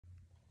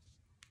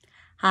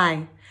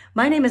Hi,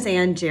 my name is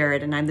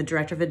Jarrad, and I'm the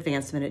Director of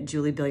Advancement at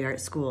Julie Billiart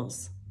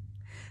Schools.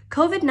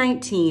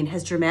 COVID-19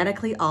 has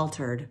dramatically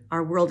altered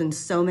our world in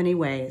so many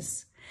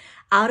ways.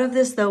 Out of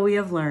this, though, we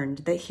have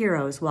learned that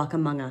heroes walk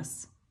among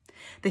us.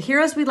 The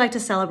heroes we'd like to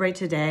celebrate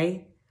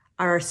today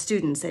are our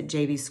students at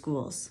JB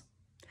Schools.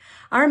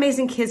 Our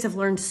amazing kids have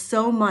learned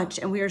so much,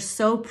 and we are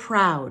so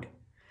proud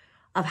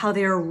of how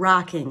they are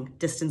rocking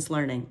distance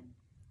learning.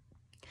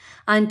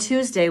 On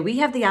Tuesday, we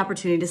have the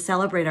opportunity to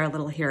celebrate our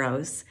little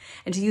heroes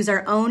and to use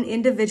our own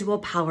individual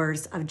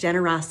powers of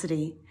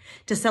generosity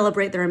to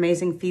celebrate their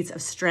amazing feats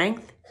of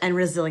strength and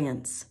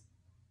resilience.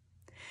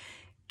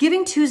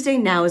 Giving Tuesday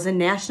Now is a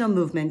national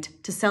movement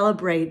to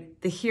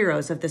celebrate the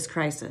heroes of this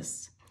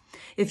crisis.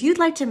 If you'd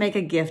like to make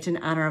a gift in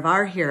honor of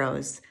our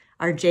heroes,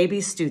 our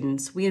JB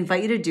students, we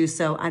invite you to do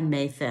so on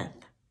May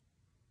 5th.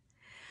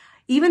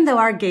 Even though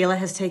our gala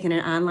has taken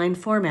an online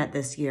format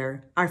this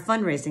year, our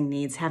fundraising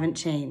needs haven't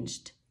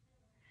changed.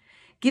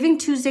 Giving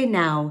Tuesday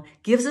Now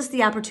gives us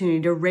the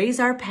opportunity to raise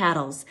our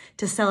paddles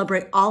to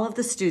celebrate all of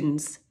the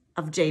students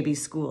of JB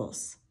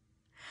Schools.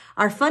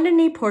 Our Fund and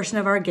Need portion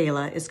of our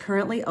gala is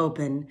currently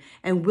open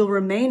and will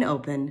remain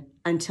open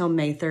until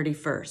May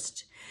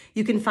 31st.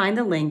 You can find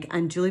the link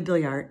on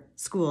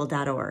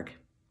juliebilliartschool.org.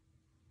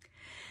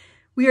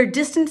 We are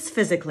distanced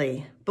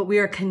physically, but we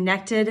are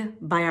connected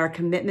by our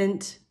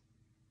commitment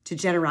to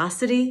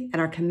generosity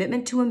and our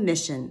commitment to a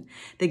mission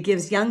that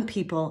gives young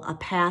people a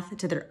path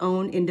to their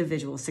own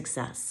individual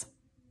success.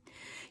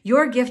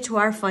 Your gift to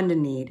our Fund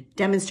and Need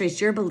demonstrates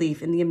your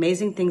belief in the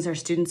amazing things our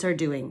students are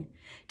doing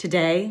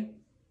today,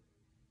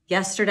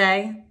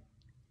 yesterday,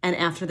 and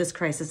after this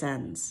crisis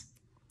ends.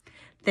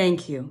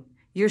 Thank you.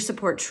 Your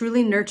support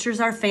truly nurtures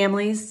our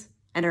families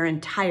and our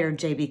entire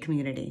JB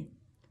community.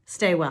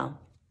 Stay well.